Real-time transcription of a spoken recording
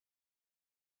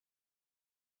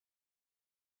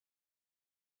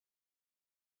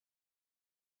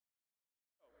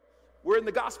We're in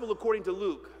the Gospel according to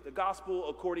Luke. The Gospel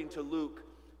according to Luke.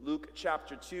 Luke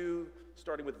chapter 2,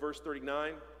 starting with verse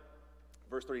 39.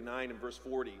 Verse 39 and verse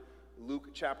 40. Luke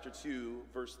chapter 2,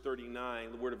 verse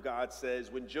 39. The Word of God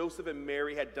says, when Joseph and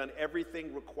Mary had done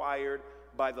everything required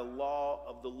by the law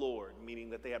of the Lord, meaning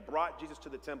that they had brought Jesus to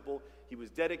the temple, he was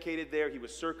dedicated there, he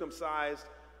was circumcised.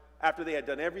 After they had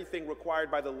done everything required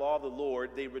by the law of the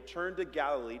Lord, they returned to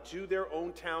Galilee, to their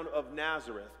own town of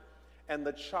Nazareth. And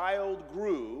the child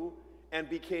grew and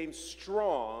became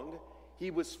strong.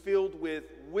 He was filled with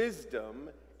wisdom,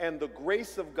 and the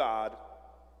grace of God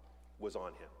was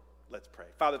on him. Let's pray.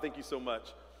 Father, thank you so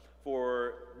much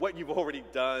for what you've already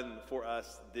done for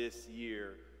us this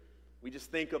year. We just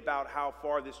think about how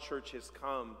far this church has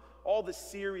come, all the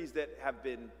series that have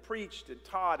been preached and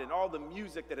taught, and all the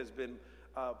music that has been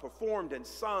performed and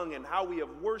sung, and how we have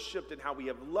worshiped, and how we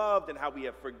have loved, and how we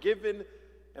have forgiven.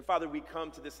 And Father, we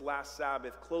come to this last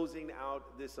Sabbath, closing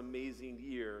out this amazing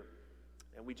year,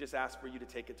 and we just ask for you to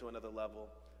take it to another level.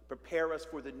 Prepare us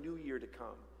for the new year to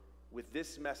come with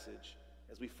this message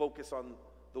as we focus on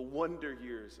the wonder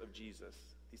years of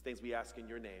Jesus. These things we ask in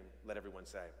your name. Let everyone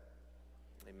say,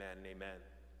 amen and amen.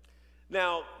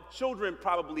 Now, children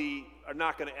probably are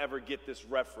not going to ever get this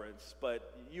reference,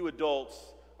 but you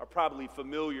adults are probably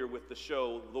familiar with the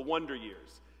show, The Wonder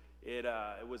Years. It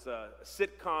was a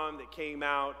sitcom that came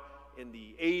out in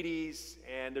the 80s,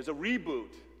 and there's a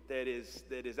reboot that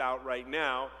is out right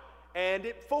now, and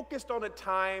it focused on a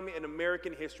time in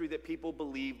American history that people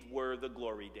believed were the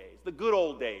glory days, the good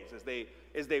old days,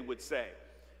 as they would say.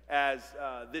 As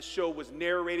this show was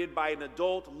narrated by an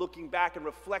adult looking back and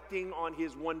reflecting on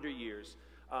his wonder years,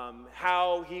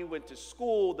 how he went to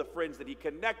school, the friends that he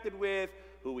connected with,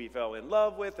 who he fell in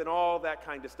love with, and all that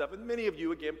kind of stuff. And many of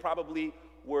you, again, probably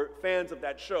were fans of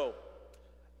that show.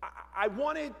 I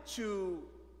wanted to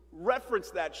reference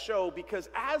that show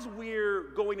because as we're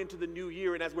going into the new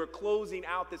year and as we're closing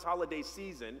out this holiday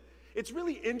season, it's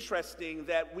really interesting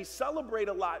that we celebrate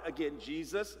a lot, again,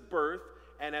 Jesus' birth,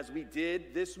 and as we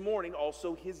did this morning,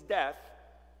 also his death,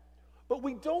 but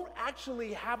we don't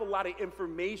actually have a lot of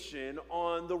information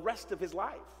on the rest of his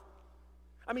life.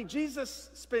 I mean, Jesus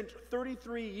spent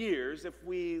 33 years, if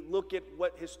we look at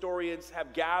what historians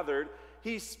have gathered,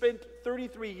 he spent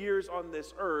 33 years on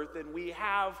this earth, and we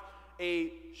have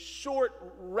a short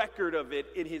record of it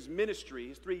in his ministry,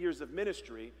 his 3 years of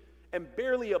ministry, and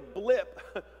barely a blip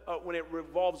when it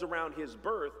revolves around his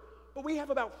birth. But we have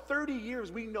about 30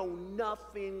 years we know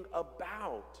nothing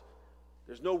about.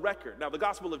 There's no record. Now, the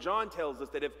Gospel of John tells us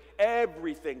that if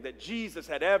everything that Jesus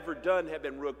had ever done had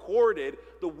been recorded,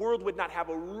 the world would not have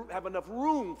enough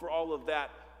room for all of that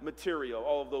material,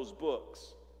 all of those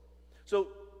books. So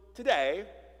today,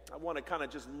 I want to kind of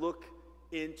just look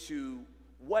into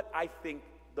what I think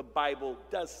the Bible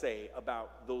does say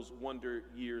about those wonder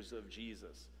years of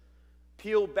Jesus.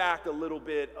 Peel back a little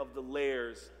bit of the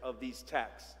layers of these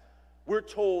texts. We're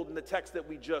told in the text that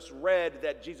we just read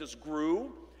that Jesus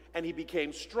grew and he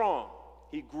became strong.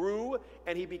 He grew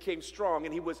and he became strong,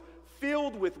 and he was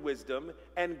filled with wisdom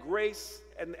and grace,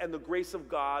 and the grace of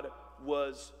God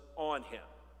was on him.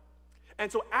 And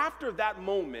so after that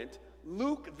moment,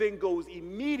 Luke then goes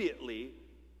immediately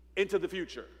into the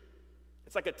future.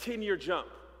 It's like a 10-year jump,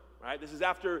 right? This is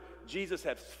after Jesus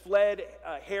had fled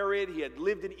Herod. He had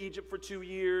lived in Egypt for 2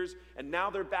 years, and now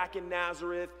they're back in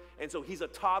Nazareth. And so he's a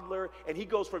toddler, and he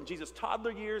goes from Jesus'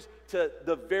 toddler years to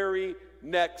the very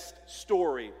next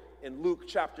story in Luke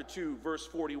chapter 2, verse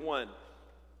 41.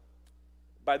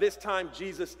 By this time,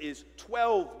 Jesus is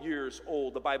 12 years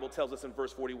old, the Bible tells us in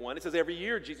verse 41. It says, every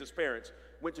year Jesus' parents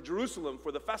went to Jerusalem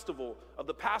for the festival of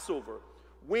the Passover.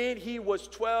 When he was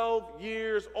 12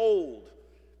 years old.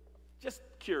 Just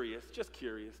curious.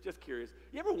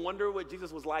 You ever wonder what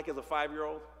Jesus was like as a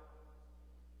 5-year-old?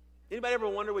 Anybody ever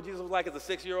wonder what Jesus was like as a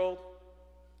 6-year-old?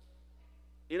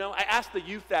 You know, I asked the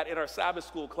youth that in our Sabbath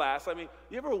school class. I mean,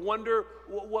 you ever wonder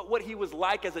what he was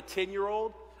like as a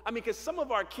 10-year-old? I mean, because some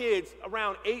of our kids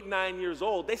around 8, 9 years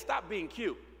old, they stop being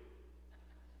cute.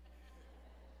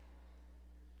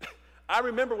 I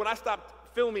remember when I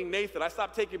stopped filming Nathan, I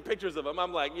stopped taking pictures of him.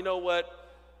 I'm like, you know what?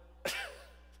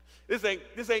 This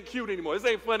ain't cute anymore. This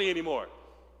ain't funny anymore.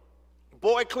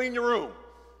 Boy, clean your room.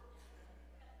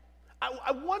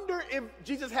 I wonder if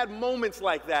Jesus had moments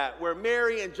like that where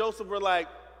Mary and Joseph were like,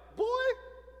 boy.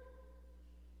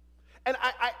 And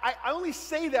I only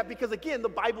say that because, again, the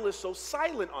Bible is so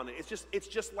silent on it. It's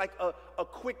just like a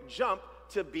quick jump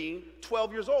to being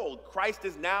 12 years old. Christ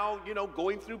is now,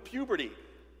 going through puberty.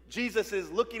 Jesus is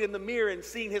looking in the mirror and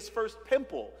seeing his first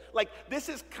pimple. Like, this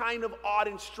is kind of odd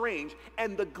and strange.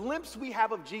 And the glimpse we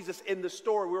have of Jesus in the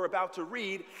story we're about to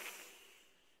read,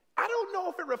 I don't know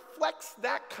if it reflects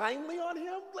that kindly on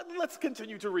him. Let's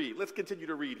continue to read. Let's continue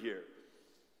to read here.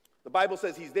 The Bible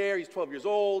says he's there, he's 12 years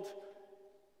old.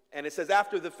 And it says,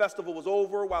 after the festival was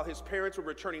over, while his parents were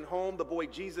returning home, the boy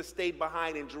Jesus stayed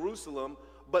behind in Jerusalem,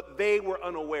 but they were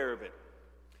unaware of it.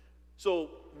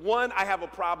 So, one, I have a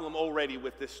problem already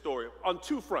with this story on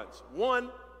two fronts. One,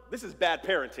 this is bad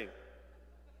parenting.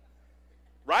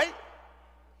 Right?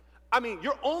 I mean,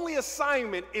 your only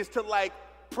assignment is to, like,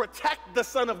 protect the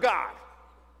Son of God.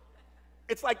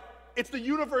 It's like, it's the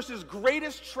universe's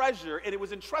greatest treasure, and it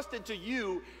was entrusted to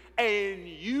you, and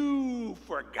you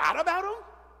forgot about him?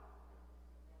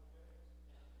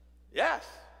 Yes.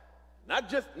 Not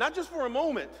just for a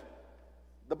moment.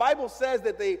 The Bible says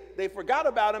that they forgot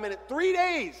about him, and 3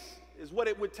 days is what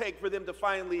it would take for them to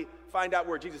finally find out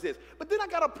where Jesus is. But then I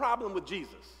got a problem with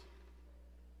Jesus.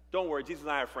 Don't worry, Jesus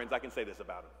and I are friends. I can say this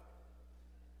about him.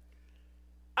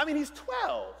 I mean, he's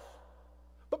 12.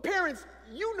 But parents,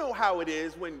 you know how it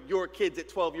is when your kids at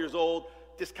 12 years old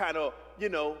just kind of,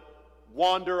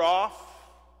 wander off.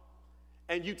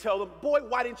 And you tell them, boy,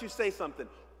 why didn't you say something?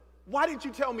 Why didn't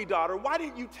you tell me, daughter? Why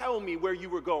didn't you tell me where you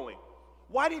were going?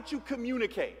 Why didn't you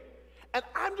communicate? And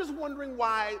I'm just wondering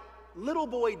why little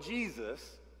boy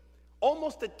Jesus,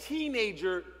 almost a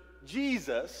teenager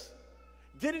Jesus,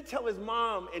 didn't tell his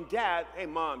mom and dad, hey,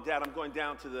 mom, dad, I'm going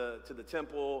down to the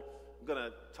temple. I'm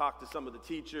going to talk to some of the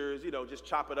teachers, just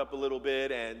chop it up a little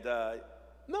bit. And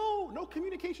no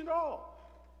communication at all.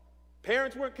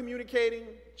 Parents weren't communicating.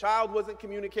 Child wasn't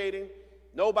communicating.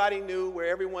 Nobody knew where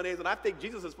everyone is. And I think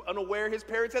Jesus is unaware his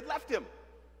parents had left him.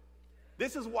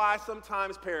 This is why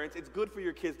sometimes, parents, it's good for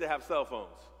your kids to have cell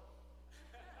phones.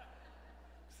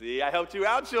 See, I helped you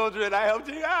out, children. I helped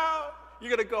you out.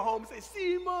 You're going to go home and say,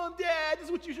 see, Mom, Dad, this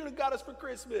is what you should have got us for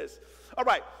Christmas. All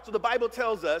right, so the Bible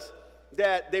tells us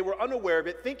that they were unaware of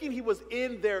it. Thinking he was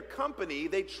in their company,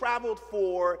 they traveled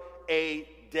for a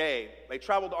day. They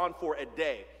traveled on for a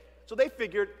day. So they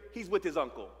figured he's with his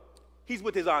uncle. He's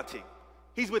with his auntie.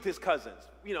 He's with his cousins,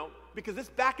 because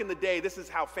back in the day, this is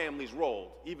how families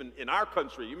rolled. Even in our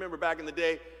country, you remember back in the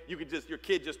day, your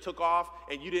kid just took off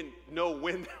and you didn't know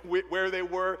where they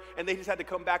were, and they just had to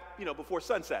come back, before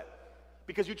sunset,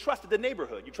 because you trusted the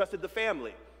neighborhood, you trusted the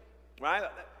family, right?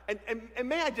 And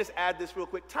may I just add this real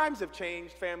quick? Times have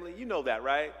changed, family. You know that,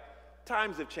 right?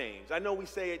 Times have changed. I know we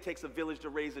say it takes a village to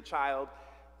raise a child.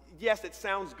 Yes, it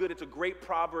sounds good. It's a great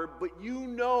proverb, but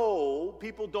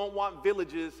people don't want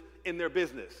villages in their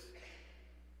business.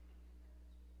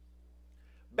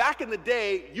 Back in the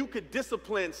day, you could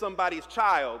discipline somebody's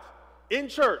child in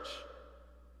church,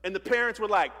 and the parents were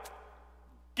like,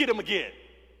 get him again.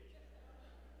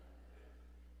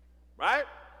 Right?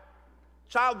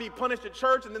 Child be punished at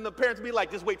church, and then the parents be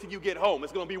like, just wait till you get home.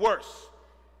 It's going to be worse.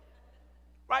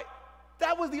 Right?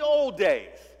 That was the old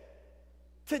days.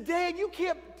 Today, you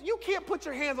can't put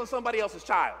your hands on somebody else's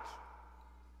child.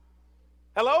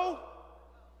 Hello?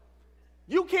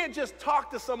 You can't just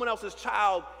talk to someone else's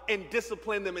child and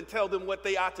discipline them and tell them what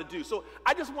they ought to do. So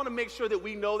I just want to make sure that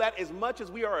we know that as much as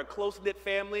we are a close-knit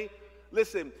family,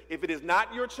 listen, if it is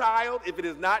not your child,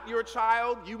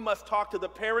 you must talk to the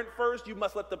parent first. You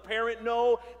must let the parent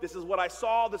know, this is what I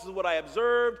saw, this is what I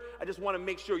observed. I just want to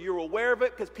make sure you're aware of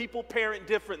it because people parent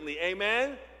differently.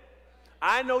 Amen?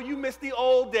 I know you miss the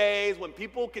old days when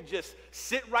people could just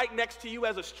sit right next to you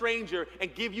as a stranger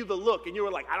and give you the look. And you were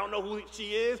like, I don't know who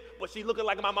she is, but she's looking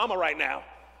like my mama right now.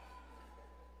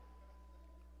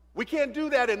 We can't do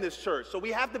that in this church. So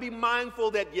we have to be mindful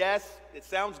that, yes, it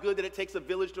sounds good that it takes a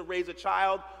village to raise a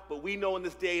child, but we know in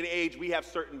this day and age we have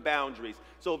certain boundaries.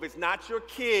 So if it's not your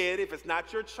kid, if it's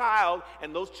not your child,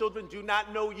 and those children do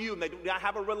not know you and they do not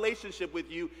have a relationship with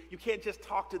you, you can't just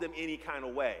talk to them any kind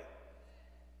of way.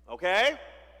 Okay?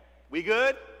 We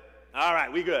good? All right,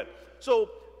 we good. So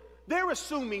they're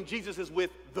assuming Jesus is with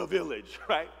the village,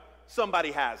 right?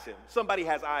 Somebody has him. Somebody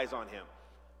has eyes on him.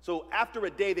 So after a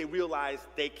day, they realized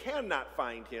they cannot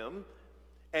find him.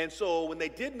 And so when they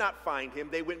did not find him,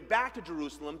 they went back to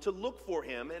Jerusalem to look for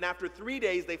him. And after 3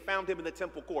 days, they found him in the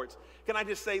temple courts. Can I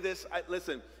just say this?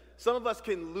 Listen, some of us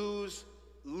can lose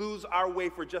our way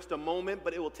for just a moment,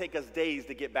 but it will take us days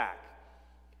to get back.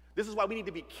 This is why we need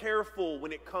to be careful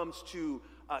when it comes to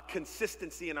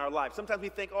consistency in our life. Sometimes we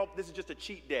think, oh, this is just a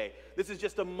cheat day. This is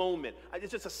just a moment.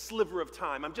 It's just a sliver of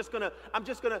time. I'm just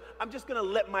gonna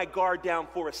let my guard down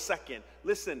for a second.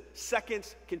 Listen,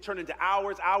 seconds can turn into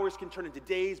hours. Hours can turn into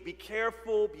days. Be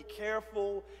careful. Be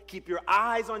careful. Keep your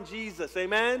eyes on Jesus.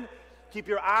 Amen. Keep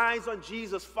your eyes on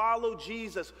Jesus. Follow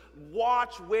Jesus.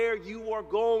 Watch where you are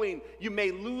going. You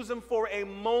may lose him for a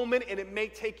moment, and it may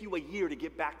take you a year to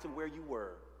get back to where you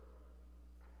were.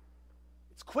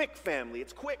 It's quick, family.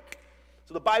 It's quick.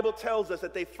 So the Bible tells us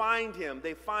that they find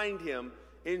him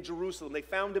in Jerusalem. They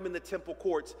found him in the temple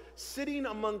courts, sitting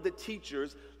among the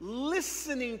teachers,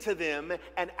 listening to them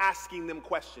and asking them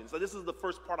questions. So this is the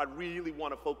first part I really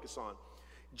want to focus on.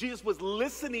 Jesus was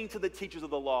listening to the teachers of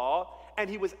the law, and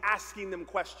he was asking them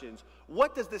questions.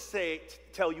 What does this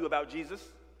tell you about Jesus?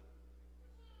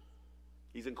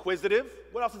 He's inquisitive.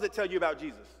 What else does it tell you about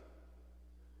Jesus?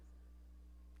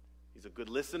 He's a good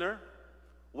listener.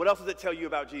 What else does it tell you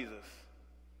about Jesus?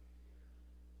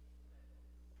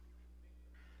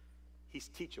 He's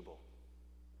teachable.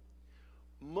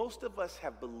 Most of us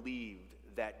have believed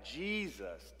that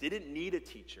Jesus didn't need a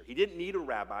teacher. He didn't need a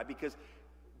rabbi because,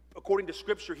 according to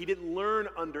Scripture, he didn't learn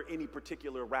under any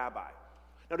particular rabbi.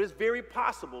 Now, it is very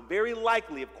possible, very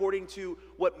likely, according to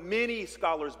what many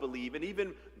scholars believe, and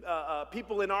even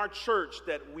people in our church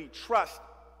that we trust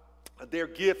their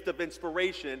gift of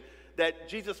inspiration, that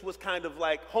Jesus was kind of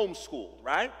like homeschooled,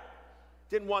 right?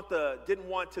 Didn't want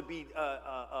to be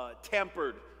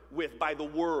tampered with by the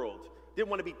world. Didn't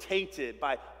want to be tainted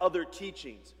by other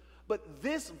teachings. But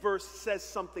this verse says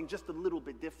something just a little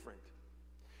bit different.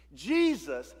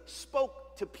 Jesus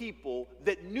spoke to people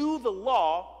that knew the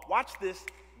law, watch this,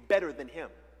 better than him.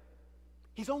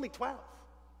 He's only 12.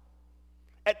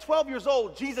 At 12 years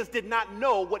old, Jesus did not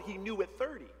know what he knew at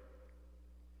 30.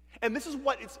 And this is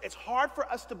what it's hard for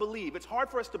us to believe. It's hard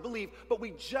for us to believe, but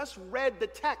we just read the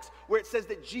text where it says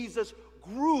that Jesus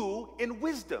grew in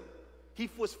wisdom. He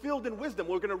was filled in wisdom.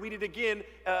 We're going to read it again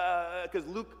because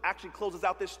Luke actually closes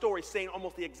out this story saying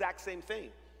almost the exact same thing.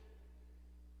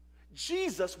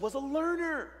 Jesus was a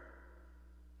learner.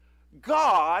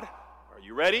 God, are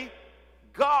you ready?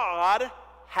 God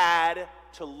had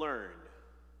to learn.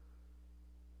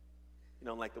 You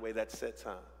don't like the way that sits,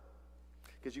 huh?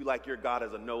 Because you like your God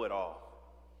as a know-it-all.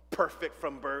 Perfect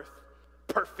from birth,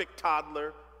 perfect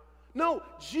toddler. No,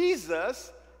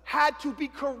 Jesus had to be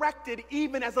corrected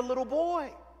even as a little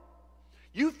boy.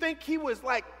 You think he was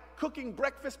like cooking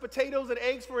breakfast potatoes and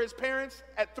eggs for his parents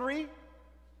at 3?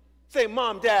 Say,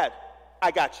 Mom, Dad,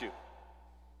 I got you.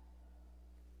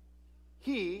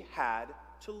 He had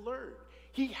to learn.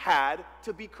 He had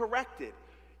to be corrected.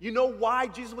 You know why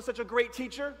Jesus was such a great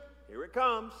teacher? Here it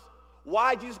comes.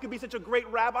 Why Jesus could be such a great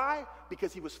rabbi?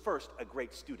 Because he was first a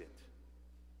great student.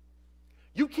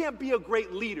 You can't be a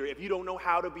great leader if you don't know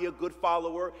how to be a good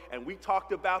follower, and we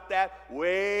talked about that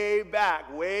way back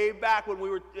when we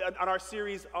were on our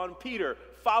series on Peter,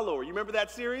 follower. You remember that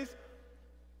series?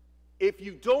 If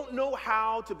you don't know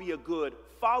how to be a good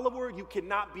follower, you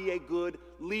cannot be a good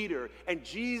leader. And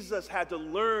Jesus had to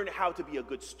learn how to be a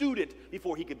good student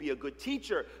before he could be a good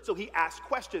teacher. So he asked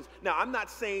questions. Now, I'm not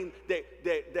saying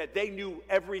that they knew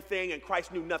everything and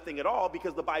Christ knew nothing at all,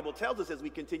 because the Bible tells us as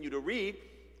we continue to read,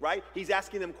 right? He's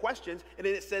asking them questions, and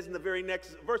then it says in the very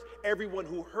next verse, everyone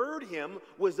who heard him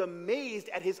was amazed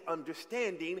at his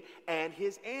understanding and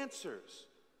his answers.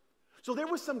 So there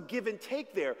was some give and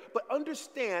take there, but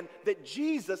understand that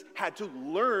Jesus had to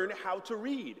learn how to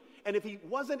read. And if he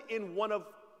wasn't in one of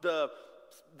the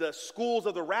schools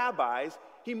of the rabbis,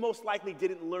 he most likely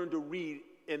didn't learn to read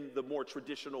in the more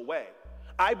traditional way.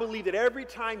 I believe that every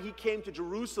time he came to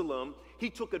Jerusalem, he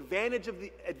took advantage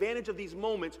of these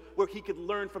moments where he could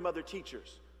learn from other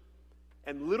teachers.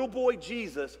 And little boy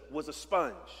Jesus was a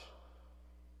sponge.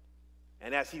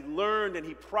 And as he learned and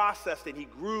he processed and he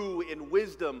grew in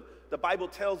wisdom, the Bible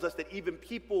tells us that even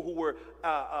people who were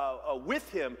with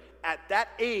him at that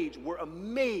age were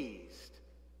amazed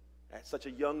at such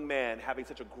a young man having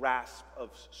such a grasp of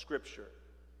Scripture.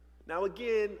 Now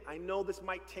again, I know this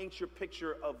might taint your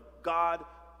picture of God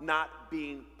not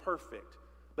being perfect.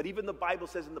 But even the Bible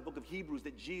says in the book of Hebrews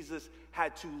that Jesus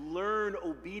had to learn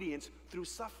obedience through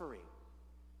suffering.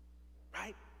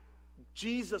 Right?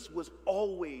 Jesus was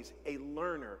always a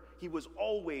learner. He was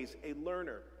always a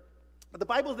learner. But the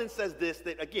Bible then says this,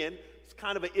 that again, it's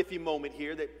kind of an iffy moment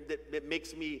here that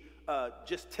makes me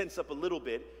just tense up a little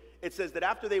bit. It says that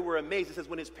after they were amazed, it says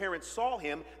when his parents saw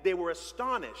him, they were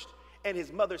astonished. And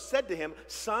his mother said to him,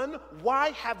 "Son,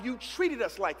 why have you treated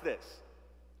us like this?"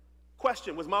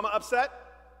 Question, was Mama upset?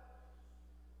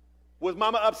 Was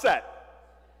Mama upset?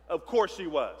 Of course she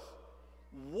was.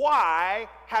 Why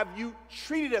have you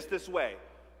treated us this way?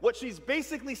 What she's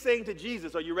basically saying to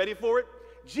Jesus, are you ready for it?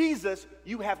 Jesus,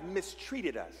 you have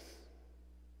mistreated us.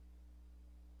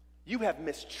 You have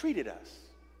mistreated us.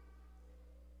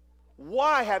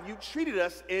 Why have you treated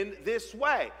us in this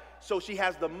way? So she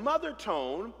has the mother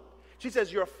tone. She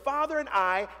says, your father and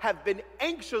I have been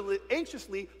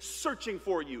anxiously searching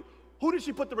for you. Who did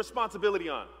she put the responsibility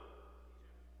on?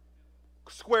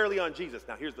 Squarely on Jesus.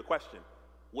 Now here's the question.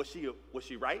 Was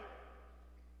she right?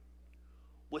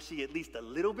 Was she at least a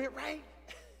little bit right?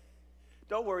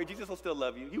 Don't worry, Jesus will still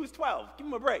love you. He was 12. Give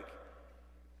him a break.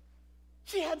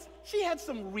 She had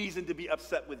some reason to be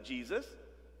upset with Jesus.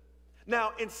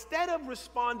 Now, instead of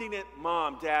responding at,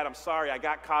 Mom, Dad, I'm sorry, I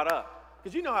got caught up.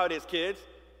 Because you know how it is, kids.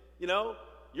 You know,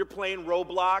 you're playing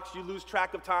Roblox, you lose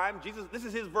track of time. Jesus, this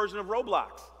is his version of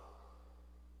Roblox,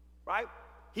 right?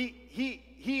 He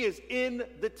is in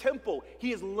the temple.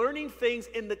 He is learning things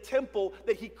in the temple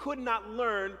that he could not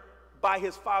learn by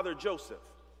his father, Joseph.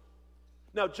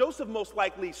 Now, Joseph most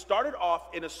likely started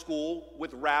off in a school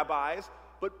with rabbis,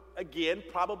 but again,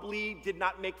 probably did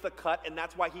not make the cut, and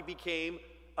that's why he became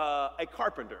a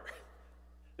carpenter.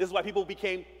 This is why people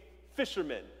became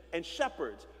fishermen and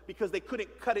shepherds, because they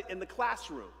couldn't cut it in the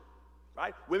classroom,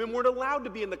 right? Women weren't allowed to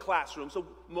be in the classroom, so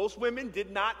most women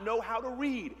did not know how to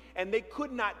read, and they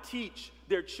could not teach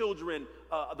their children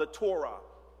the Torah.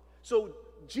 So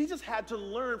Jesus had to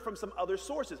learn from some other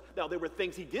sources. Now, there were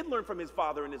things he did learn from his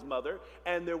father and his mother,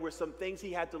 and there were some things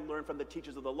he had to learn from the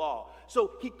teachers of the law.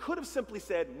 So he could have simply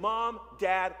said, Mom,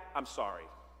 Dad, I'm sorry.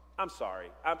 I'm sorry.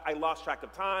 I lost track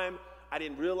of time. I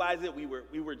didn't realize it. We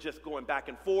were just going back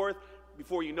and forth.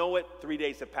 Before you know it, 3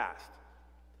 days have passed.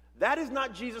 That is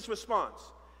not Jesus' response.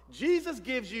 Jesus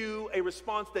gives you a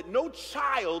response that no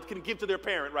child can give to their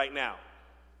parent right now,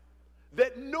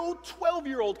 that no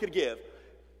 12-year-old could give.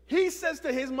 He says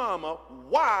to his mama,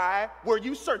 why were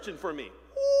you searching for me?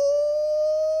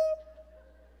 Ooh.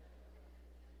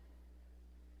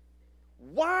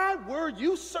 Why were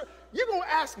you searching? You're going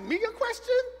to ask me a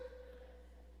question?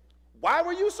 Why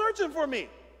were you searching for me?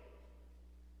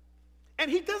 And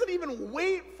he doesn't even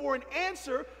wait for an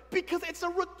answer because it's a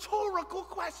rhetorical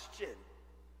question.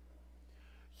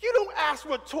 You don't ask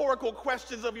rhetorical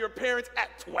questions of your parents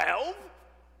at 12.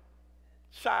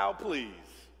 Child, please.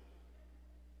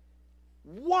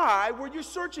 Why were you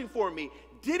searching for me?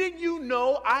 Didn't you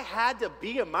know I had to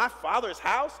be in my father's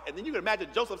house? And then you can imagine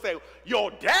Joseph saying,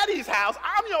 your daddy's house?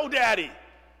 I'm your daddy.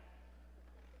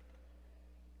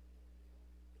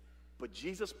 But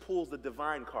Jesus pulls the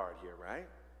divine card here, right?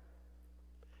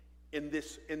 In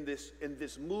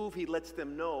this move, he lets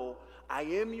them know, I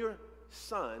am your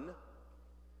son,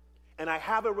 and I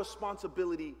have a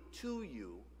responsibility to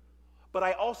you, but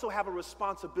I also have a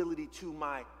responsibility to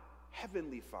my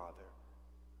heavenly Father.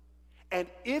 And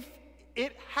if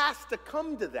it has to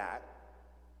come to that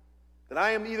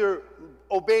I am either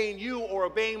obeying you or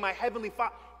obeying my heavenly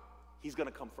Father, he's going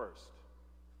to come first.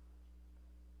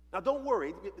 Now, don't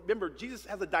worry. Remember, Jesus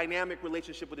has a dynamic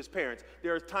relationship with his parents.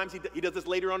 There are times he does this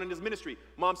later on in his ministry.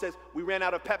 Mom says, we ran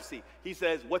out of Pepsi. He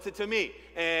says, what's it to me?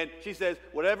 And she says,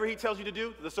 whatever he tells you to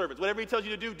do, to the servants, whatever he tells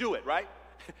you to do it, right?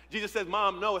 Jesus says,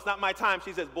 Mom, no, it's not my time.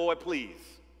 She says, boy, please.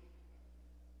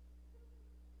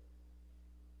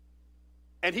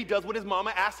 And he does what his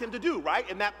mama asked him to do, right?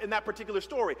 In that particular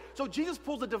story. So Jesus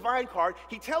pulls the divine card.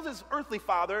 He tells his earthly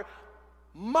father,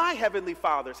 my heavenly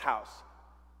Father's house.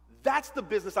 That's the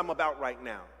business I'm about right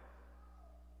now.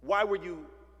 Why were you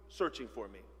searching for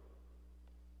me?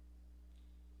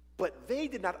 But they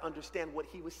did not understand what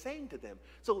he was saying to them.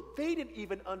 So they didn't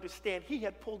even understand he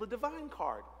had pulled a divine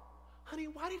card. Honey,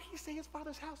 why did he say his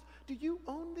father's house? Do you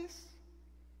own this?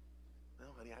 No,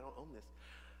 honey, I don't own this.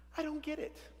 I don't get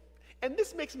it. And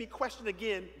this makes me question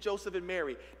again, Joseph and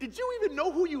Mary. Did you even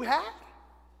know who you had?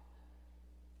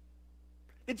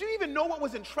 Did you even know what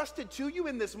was entrusted to you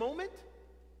in this moment?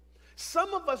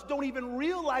 Some of us don't even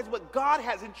realize what God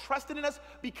has entrusted in us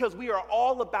because we are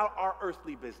all about our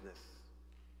earthly business.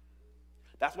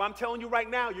 That's why I'm telling you right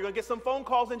now, you're going to get some phone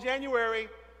calls in January.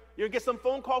 You're going to get some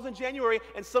phone calls in January,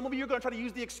 and some of you are going to try to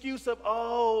use the excuse of,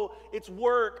 oh, it's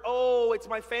work. Oh, it's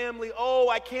my family. Oh,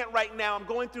 I can't right now. I'm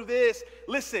going through this.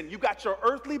 Listen, you got your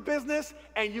earthly business,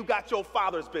 and you got your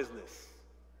Father's business.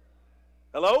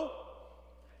 Hello?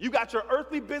 You got your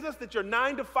earthly business that you're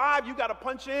 9 to 5, you got to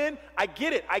punch in. I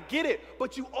get it.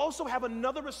 But you also have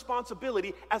another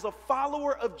responsibility as a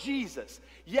follower of Jesus.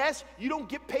 Yes, you don't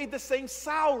get paid the same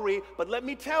salary, but let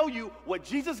me tell you, what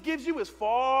Jesus gives you is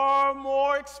far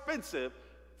more expensive,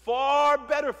 far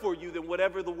better for you than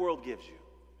whatever the world gives you.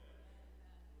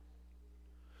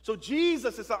 So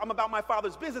Jesus is, I'm about my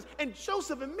Father's business, and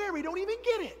Joseph and Mary don't even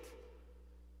get it.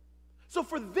 So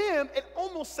for them, it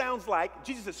almost sounds like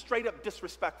Jesus is straight up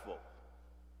disrespectful.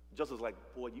 Joseph's like,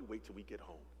 boy, you wait till we get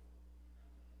home.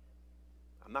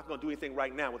 I'm not going to do anything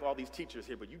right now with all these teachers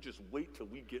here, but you just wait till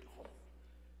we get home.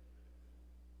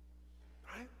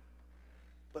 Right?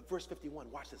 But verse 51,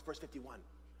 watch this, verse 51.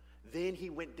 Then he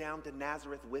went down to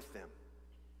Nazareth with them.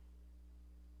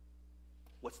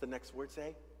 What's the next word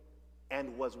say?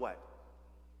 And was what?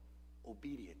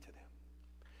 Obedient to them.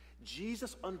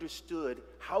 Jesus understood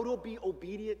how to be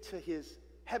obedient to his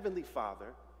heavenly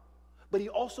Father, but he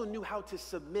also knew how to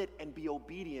submit and be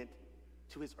obedient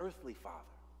to his earthly Father.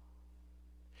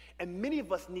 And many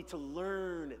of us need to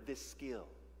learn this skill.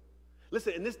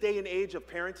 Listen, in this day and age of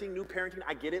parenting, new parenting,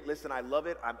 I get it. Listen, I love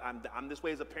it. I'm this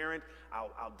way as a parent.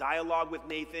 I'll dialogue with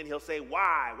Nathan. He'll say,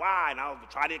 why? And I'll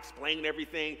try to explain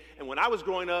everything. And when I was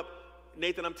growing up,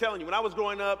 Nathan, I'm telling you, when I was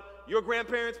growing up, your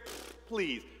grandparents,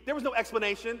 please, there was no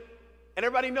explanation. And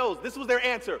everybody knows this was their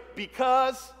answer.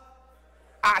 Because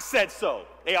I said so.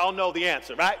 They all know the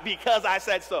answer, right? Because I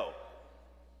said so.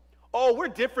 Oh, we're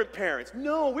different parents.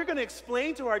 No, we're going to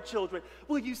explain to our children.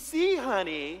 Well, you see,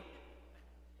 honey,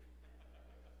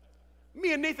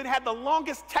 me and Nathan had the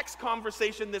longest text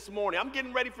conversation this morning. I'm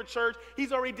getting ready for church.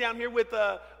 He's already down here with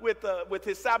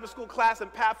his Sabbath school class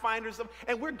and Pathfinders,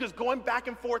 and we're just going back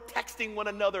and forth texting one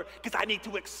another because I need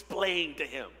to explain to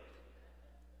him.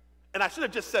 And I should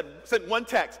have just sent one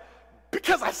text,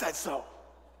 because I said so.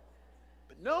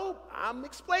 But no, I'm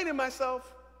explaining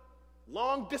myself.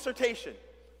 Long dissertation.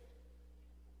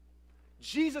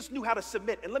 Jesus knew how to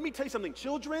submit. And let me tell you something,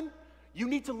 children, you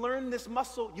need to learn this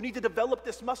muscle. You need to develop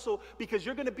this muscle because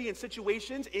you're going to be in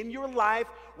situations in your life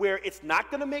where it's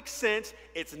not going to make sense,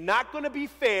 it's not going to be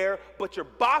fair, but your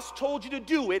boss told you to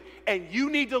do it, and you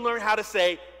need to learn how to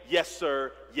say, yes,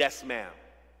 sir, yes, ma'am.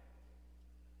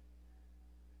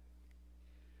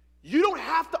 You don't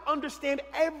have to understand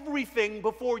everything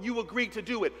before you agree to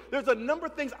do it. There's a number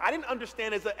of things I didn't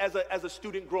understand as a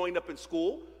student growing up in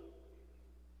school,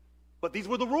 but these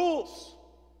were the rules.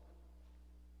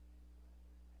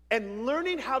 And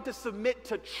learning how to submit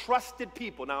to trusted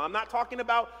people. Now, I'm not talking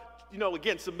about,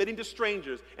 again, submitting to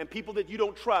strangers and people that you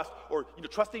don't trust, or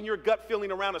trusting your gut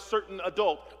feeling around a certain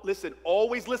adult. Listen,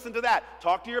 always listen to that.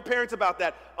 Talk to your parents about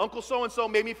that. Uncle so-and-so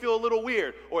made me feel a little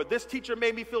weird, or this teacher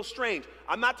made me feel strange.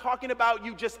 I'm not talking about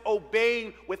you just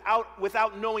obeying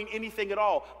without knowing anything at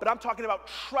all, but I'm talking about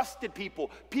trusted people,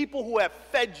 people who have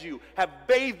fed you, have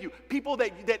bathed you, people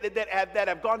that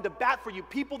have gone to bat for you,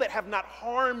 people that have not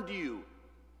harmed you.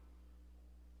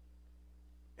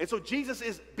 And so Jesus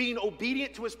is being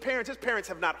obedient to his parents. His parents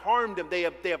have not harmed him. They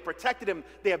have protected him.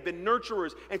 They have been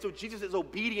nurturers. And so Jesus is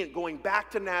obedient. Going back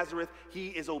to Nazareth, he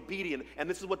is obedient. And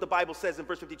this is what the Bible says in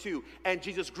verse 52. And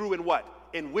Jesus grew in what?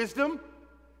 In wisdom.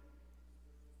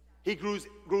 He grew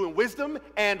in wisdom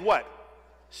and what?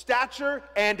 Stature,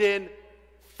 and in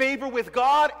favor with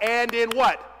God, and in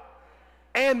what?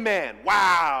 And man.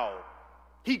 Wow.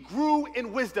 He grew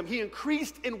in wisdom. He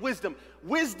increased in wisdom.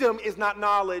 Wisdom is not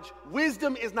knowledge.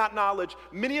 Wisdom is not knowledge.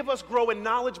 Many of us grow in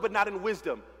knowledge, but not in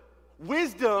wisdom.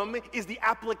 Wisdom is the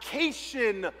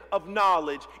application of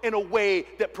knowledge in a way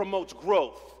that promotes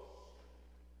growth.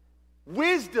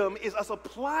 Wisdom is us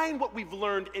applying what we've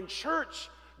learned in church,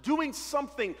 doing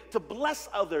something to bless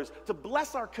others, to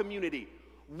bless our community.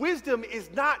 Wisdom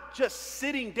is not just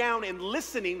sitting down and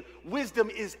listening. Wisdom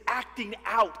is acting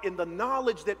out in the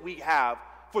knowledge that we have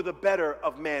for the better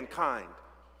of mankind.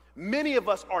 Many of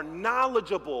us are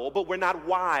knowledgeable, but we're not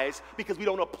wise because we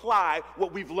don't apply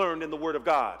what we've learned in the Word of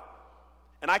God.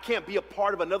 And I can't be a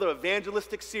part of another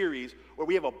evangelistic series where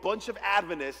we have a bunch of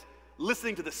Adventists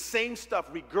listening to the same stuff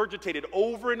regurgitated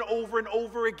over and over and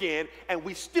over again, and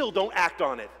we still don't act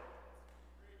on it.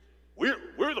 We're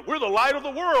the light of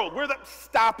the world.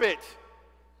 Stop it.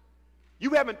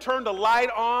 You haven't turned a light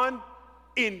on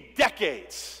in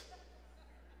decades.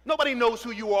 Nobody knows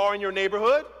who you are in your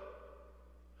neighborhood.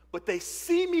 But they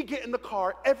see me get in the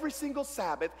car every single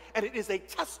Sabbath, and it is a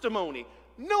testimony.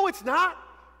 No, it's not.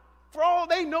 For all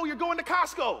they know, you're going to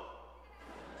Costco.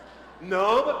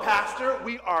 No, but Pastor,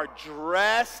 we are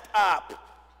dressed up.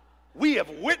 We have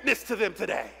witnessed to them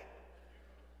today.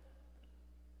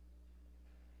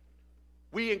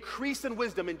 We increase in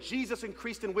wisdom, and Jesus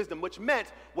increased in wisdom, which meant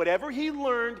whatever he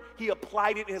learned, he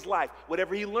applied it in his life.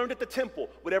 Whatever he learned at the temple,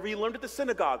 whatever he learned at the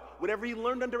synagogue, whatever he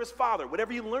learned under his father,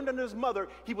 whatever he learned under his mother,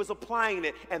 he was applying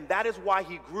it, and that is why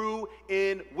he grew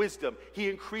in wisdom. He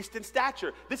increased in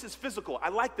stature. This is physical. I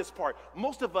like this part.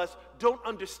 Most of us don't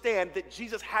understand that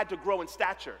Jesus had to grow in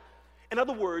stature. In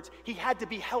other words, he had to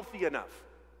be healthy enough.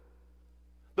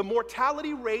 The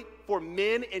mortality rate for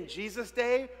men in Jesus'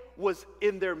 day was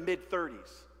in their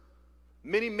mid-30s.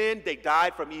 Many men, they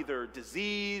died from either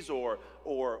disease or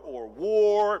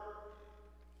war,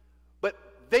 but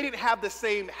they didn't have the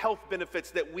same health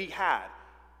benefits that we had.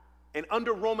 And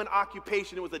under Roman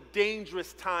occupation, it was a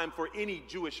dangerous time for any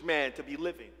Jewish man to be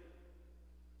living.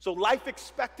 So life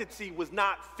expectancy was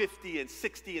not 50 and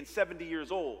 60 and 70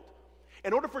 years old.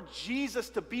 In order for Jesus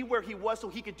to be where he was so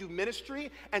he could do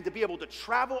ministry and to be able to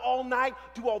travel all night,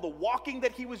 do all the walking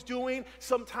that he was doing,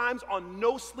 sometimes on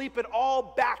no sleep at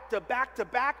all, back to back to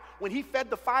back, when he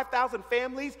fed the 5,000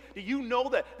 families, do you know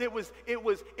that it was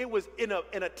in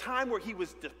a time where he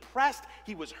was depressed,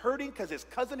 he was hurting because his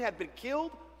cousin had been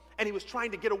killed? And he was trying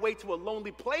to get away to a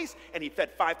lonely place, and he fed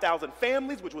 5,000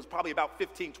 families, which was probably about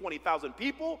 15, 20,000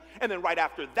 people. And then right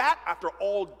after that, after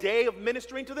all day of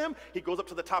ministering to them, he goes up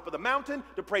to the top of the mountain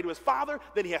to pray to his Father.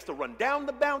 Then he has to run down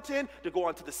the mountain to go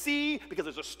onto the sea because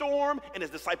there's a storm, and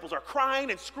his disciples are crying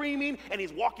and screaming, and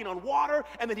he's walking on water.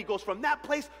 And then he goes from that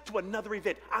place to another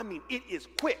event. I mean, it is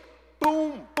quick.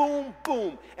 Boom, boom,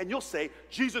 boom. And you'll say,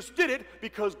 Jesus did it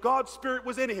because God's Spirit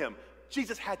was in him.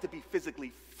 Jesus had to be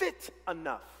physically fit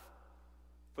enough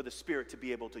for the Spirit to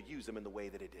be able to use him in the way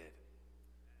that it did.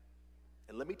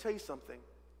 And let me tell you something.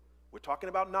 We're talking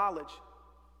about knowledge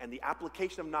and the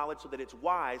application of knowledge so that it's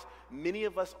wise. Many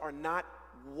of us are not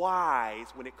wise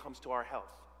when it comes to our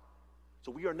health.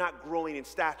 So we are not growing in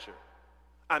stature.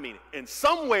 I mean, in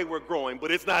some way we're growing, but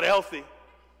it's not healthy.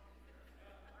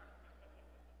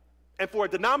 And for a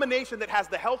denomination that has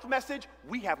the health message,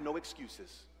 we have no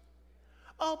excuses.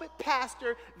 Oh, but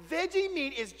Pastor, veggie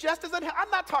meat is just as unhealthy. I'm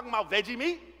not talking about veggie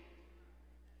meat.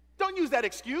 Don't use that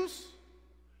excuse.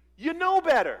 You know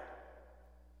better.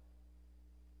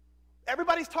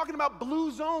 Everybody's talking about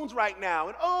blue zones right now.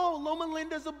 And oh, Loma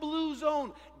Linda's a blue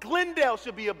zone. Glendale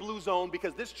should be a blue zone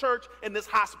because this church and this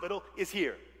hospital is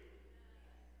here.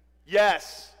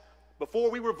 Yes.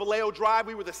 Before we were Vallejo Drive,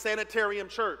 we were the Sanitarium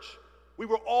Church. We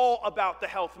were all about the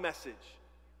health message.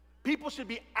 People should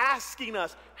be asking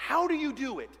us, how do you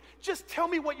do it? Just tell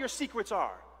me what your secrets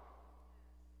are.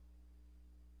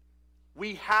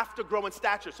 We have to grow in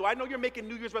stature. So I know you're making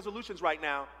New Year's resolutions right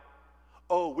now.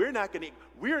 Oh, we're not going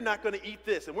to eat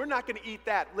this and we're not going to eat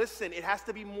that. Listen, it has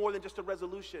to be more than just a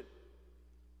resolution.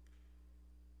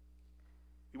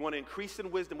 We want to increase in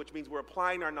wisdom, which means we're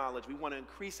applying our knowledge. We want to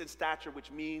increase in stature,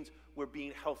 which means we're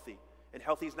being healthy. And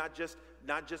healthy is not just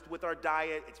with our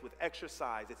diet, it's with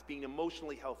exercise, it's being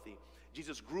emotionally healthy.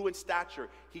 Jesus grew in stature.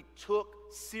 He took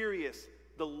serious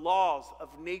the laws of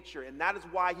nature, and that is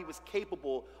why he was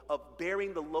capable of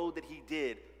bearing the load that he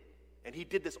did. And he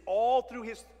did this all through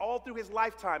his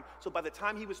lifetime. So by the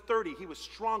time he was 30, he was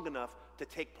strong enough to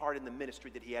take part in the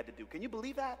ministry that he had to do. Can you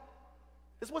believe that?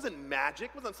 This wasn't magic,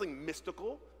 it wasn't something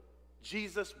mystical.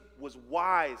 Jesus was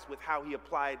wise with how he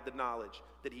applied the knowledge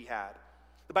that he had.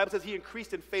 The Bible says he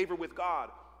increased in favor with God.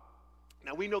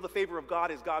 Now we know the favor of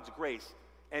God is God's grace,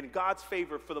 and God's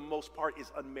favor for the most part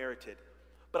is unmerited.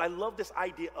 But I love this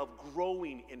idea of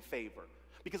growing in favor,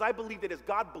 because I believe that as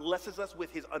God blesses us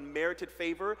with his unmerited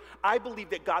favor, I believe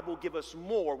that God will give us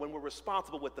more when we're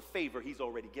responsible with the favor he's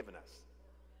already given us.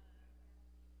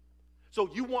 So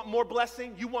you want more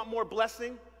blessing? You want more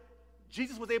blessing?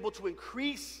 Jesus was able to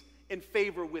increase in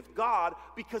favor with God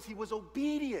because he was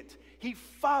obedient. He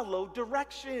followed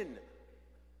direction.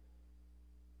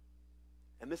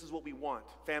 And this is what we want.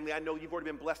 Family, I know you've already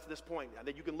been blessed to this point,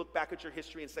 that you can look back at your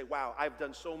history and say, wow, I've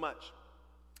done so much.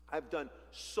 I've done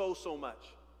so much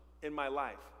in my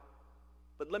life.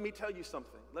 But let me tell you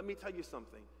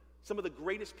something. Some of the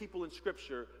greatest people in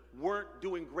Scripture weren't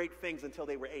doing great things until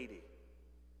they were 80.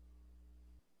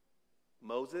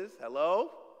 Moses,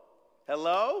 hello?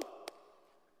 Hello?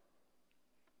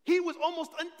 He was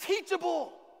almost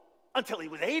unteachable until he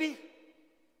was 80.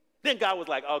 Then God was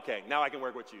like, okay, now I can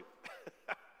work with you.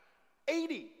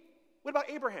 80. What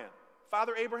about Abraham?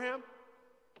 Father Abraham?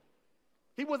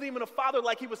 He wasn't even a father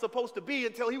like he was supposed to be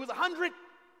until he was 100.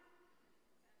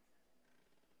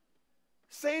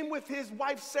 Same with his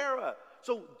wife Sarah.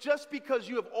 So just because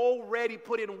you have already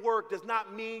put in work does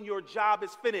not mean your job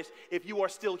is finished. If you are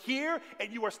still here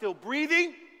and you are still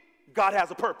breathing, God has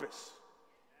a purpose.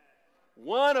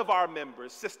 One of our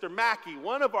members, Sister Mackie,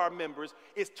 one of our members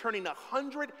is turning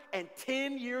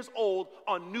 110 years old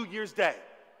on New Year's Day.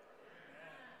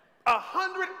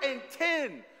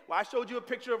 110. Well, I showed you a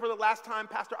picture of her the last time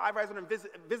Pastor Iverson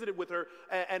visited with her,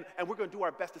 and we're going to do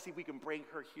our best to see if we can bring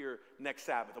her here next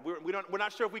Sabbath. We're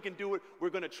not sure if we can do it. We're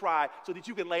going to try so that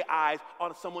you can lay eyes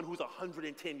on someone who's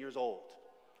 110 years old.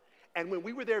 And when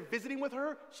we were there visiting with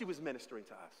her, she was ministering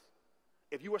to us.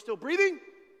 If you are still breathing,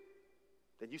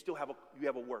 then you still have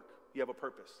a work. You have a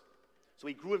purpose. So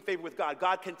he grew in favor with God.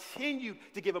 God continued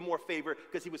to give him more favor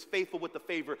because he was faithful with the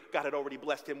favor God had already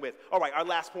blessed him with. All right, our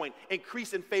last point,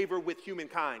 increase in favor with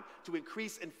humankind. To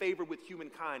increase in favor with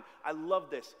humankind. I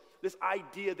love this. This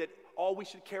idea that all we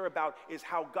should care about is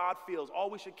how God feels.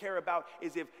 All we should care about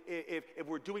is if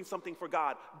we're doing something for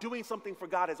God. Doing something for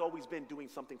God has always been doing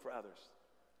something for others.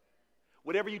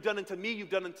 Whatever you've done unto me, you've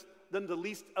done the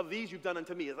least of these, you've done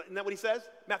unto me. Isn't that what he says?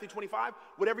 Matthew 25.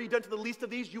 Whatever you've done to the least of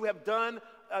these, you have done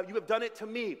it to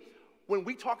me. When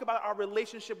we talk about our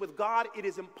relationship with God, it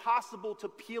is impossible to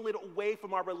peel it away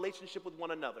from our relationship with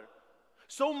one another.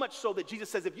 So much so that Jesus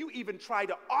says, if you even try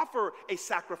to offer a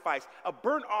sacrifice, a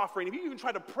burnt offering, if you even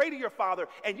try to pray to your Father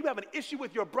and you have an issue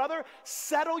with your brother,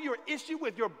 settle your issue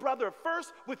with your brother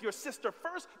first, with your sister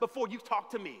first, before you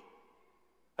talk to me.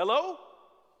 Hello?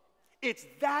 It's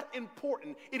that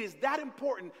important. It is that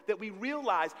important that we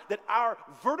realize that our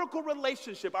vertical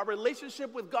relationship, our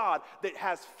relationship with God that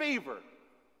has favor,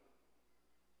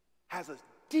 has a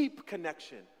deep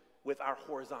connection with our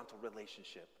horizontal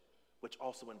relationship, which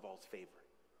also involves favor.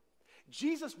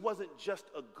 Jesus wasn't just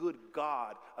a good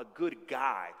God, a good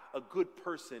guy, a good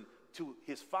person to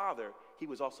his Father. He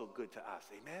was also good to us.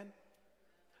 Amen?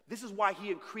 This is why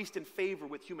he increased in favor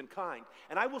with humankind.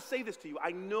 And I will say this to you.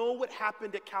 I know what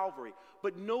happened at Calvary,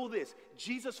 but know this.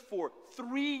 Jesus, for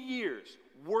 3 years,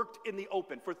 worked in the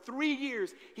open. For 3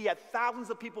 years, he had thousands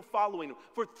of people following him.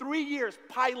 For 3 years,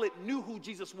 Pilate knew who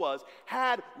Jesus was,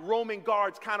 had Roman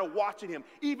guards kind of watching him,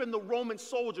 even the Roman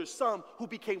soldiers, some who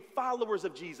became followers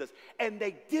of Jesus, and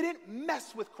they didn't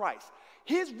mess with Christ.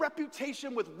 His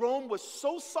reputation with Rome was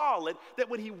so solid that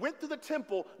when he went through the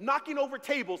temple knocking over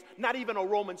tables, not even a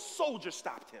Roman soldier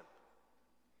stopped him.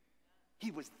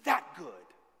 He was that good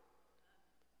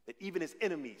that even his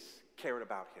enemies cared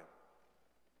about him.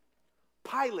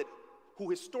 Pilate, who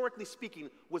historically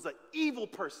speaking was an evil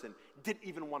person, didn't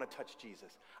even want to touch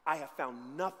Jesus. I have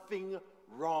found nothing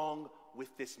wrong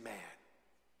with this man.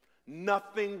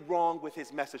 Nothing wrong with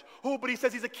his message. Oh, but he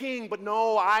says he's a king. But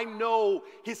no, I know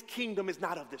his kingdom is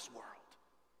not of this world.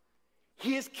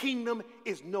 His kingdom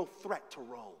is no threat to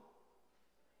Rome.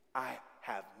 I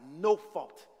have no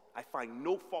fault. I find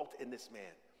no fault in this man.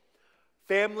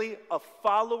 Family, a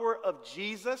follower of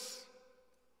Jesus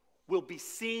will be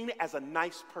seen as a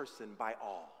nice person by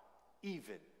all,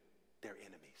 even their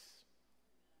enemies.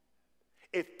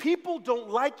 If people don't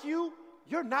like you,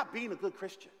 you're not being a good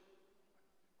Christian.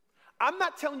 I'm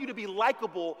not telling you to be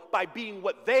likable by being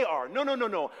what they are.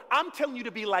 No. I'm telling you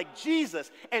to be like Jesus.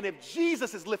 And if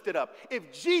Jesus is lifted up,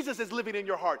 if Jesus is living in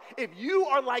your heart, if you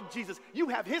are like Jesus, you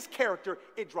have his character,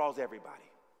 it draws everybody.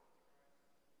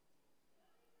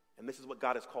 And this is what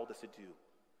God has called us to do.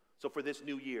 So for this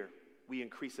new year, we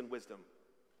increase in wisdom,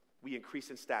 we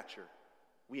increase in stature,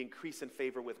 we increase in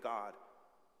favor with God,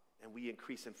 and we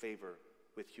increase in favor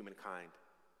with humankind.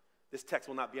 This text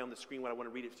will not be on the screen, but I want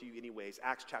to read it to you anyways.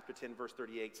 Acts chapter 10, verse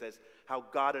 38 says, how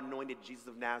God anointed Jesus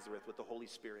of Nazareth with the Holy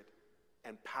Spirit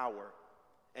and power,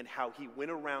 and how he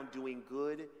went around doing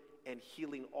good and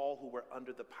healing all who were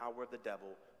under the power of the devil,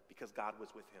 because God was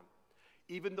with him.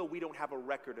 Even though we don't have a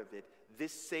record of it,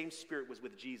 this same Spirit was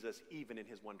with Jesus even in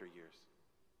his wonder years.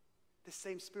 The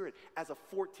same Spirit. As a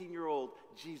 14-year-old,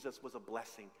 Jesus was a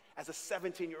blessing. As a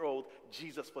 17-year-old,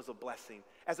 Jesus was a blessing.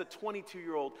 As a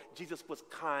 22-year-old, Jesus was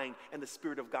kind and the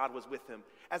Spirit of God was with him.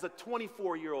 As a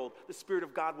 24-year-old, the Spirit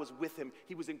of God was with him.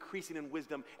 He was increasing in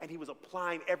wisdom and he was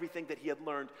applying everything that he had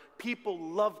learned. People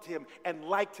loved him and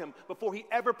liked him before he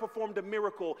ever performed a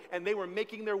miracle, and they were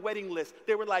making their wedding list.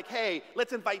 They were like, hey,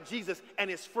 let's invite Jesus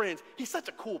and his friends. He's such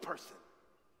a cool person.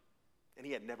 And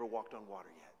he had never walked on water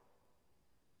yet.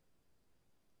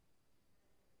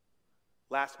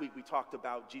 Last week we talked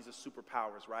about Jesus'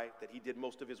 superpowers, right? That he did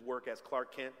most of his work as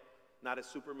Clark Kent, not as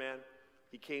Superman.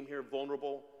 He came here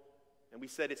vulnerable, and we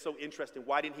said it's so interesting.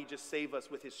 Why didn't he just save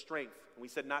us with his strength? And we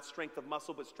said not strength of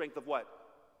muscle, but strength of what?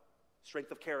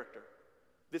 Strength of character.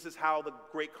 This is how the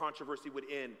great controversy would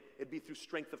end. It'd be through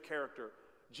strength of character.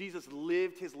 Jesus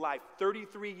lived his life,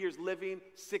 33 years living,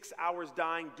 6 hours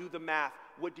dying. Do the math.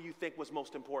 What do you think was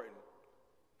most important?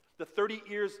 The 30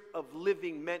 years of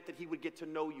living meant that he would get to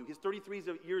know you. His 33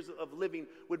 years of living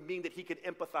would mean that he could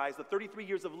empathize. The 33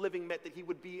 years of living meant that he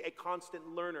would be a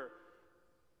constant learner.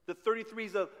 The 33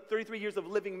 years of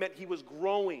living meant he was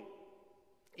growing.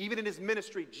 Even in his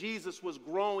ministry, Jesus was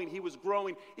growing. He was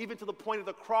growing. Even to the point of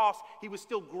the cross, he was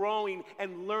still growing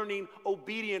and learning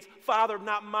obedience. Father,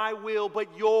 not my will, but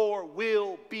your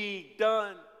will be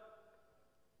done.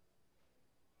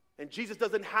 And Jesus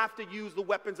doesn't have to use the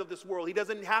weapons of this world. He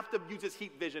doesn't have to use his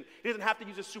heat vision. He doesn't have to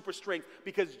use his super strength,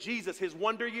 because Jesus, his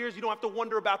wonder years, you don't have to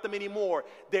wonder about them anymore.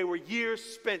 They were years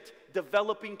spent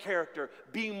developing character,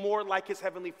 being more like his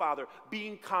heavenly Father,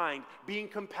 being kind, being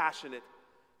compassionate.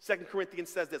 2 Corinthians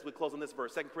says this. We close on this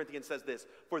verse. 2 Corinthians says this.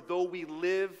 For though we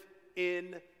live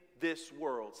in this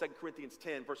world, 2 Corinthians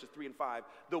 10, verses 3 and 5,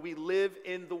 though we live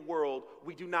in the world,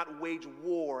 we do not wage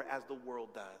war as the world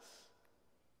does.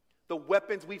 The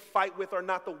weapons we fight with are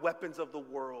not the weapons of the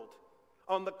world.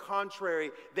 On the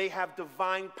contrary, they have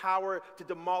divine power to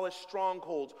demolish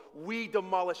strongholds. We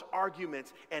demolish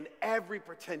arguments and every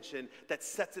pretension that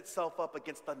sets itself up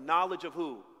against the knowledge of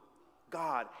who?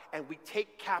 God. And we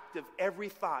take captive every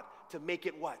thought to make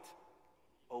it what?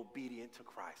 Obedient to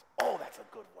Christ. Oh, that's a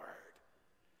good word.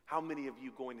 How many of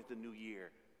you going into the new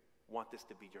year want this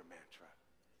to be your mantra?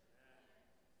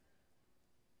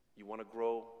 You want to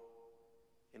grow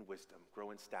in wisdom,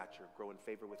 grow in stature, grow in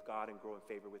favor with God, and grow in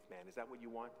favor with man. Is that what you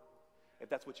want? If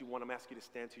that's what you want, I'm asking you to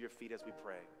stand to your feet as we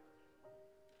pray.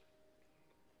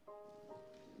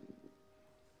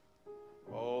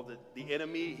 Oh, the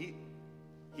enemy,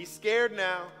 he's scared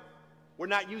now. We're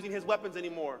not using his weapons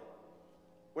anymore.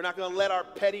 We're not going to let our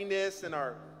pettiness and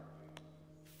our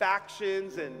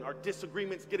factions and our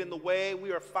disagreements get in the way.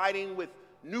 We are fighting with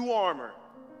new armor.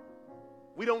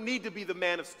 We don't need to be the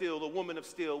man of steel, the woman of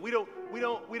steel. We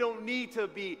don't need to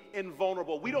be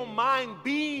invulnerable. We don't mind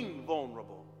being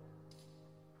vulnerable.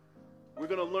 We're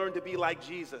going to learn to be like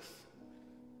Jesus,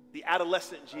 the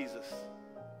adolescent Jesus,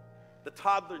 the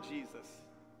toddler Jesus,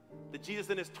 the Jesus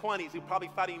in his 20s who probably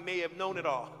thought he may have known it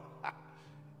all,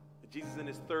 the Jesus in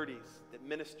his 30s that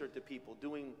ministered to people,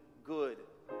 doing good,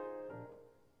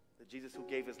 the Jesus who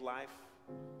gave his life,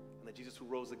 and the Jesus who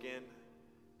rose again,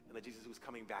 and the Jesus who's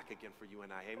coming back again for you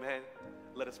and I. Amen.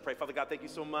 Let us pray. Father God, thank you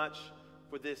so much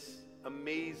for this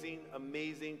amazing,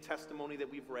 amazing testimony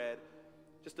that we've read.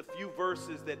 Just a few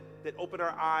verses that open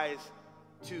our eyes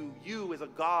to you as a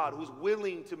God who's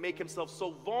willing to make himself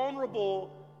so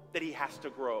vulnerable that he has to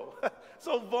grow,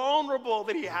 so vulnerable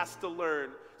that he has to learn,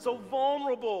 so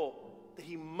vulnerable that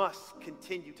he must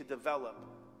continue to develop.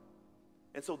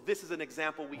 And so this is an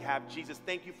example we have. Jesus,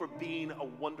 thank you for being a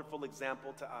wonderful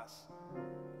example to us.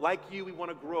 Like you, we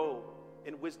want to grow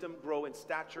in wisdom, grow in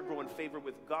stature, grow in favor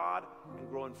with God, and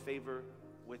grow in favor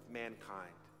with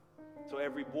mankind. So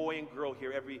every boy and girl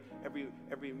here, every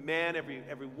man,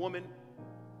 every woman,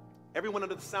 everyone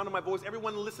under the sound of my voice,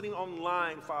 everyone listening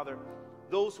online, Father,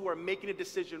 those who are making a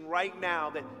decision right now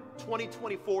that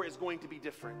 2024 is going to be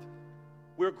different.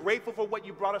 We're grateful for what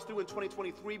you brought us through in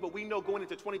 2023, but we know going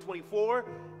into 2024,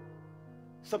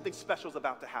 something special is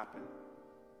about to happen.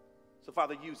 So,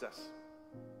 Father, use us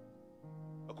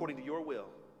according to your will,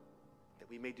 that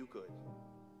we may do good.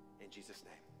 In Jesus'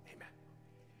 name, amen.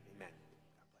 Amen.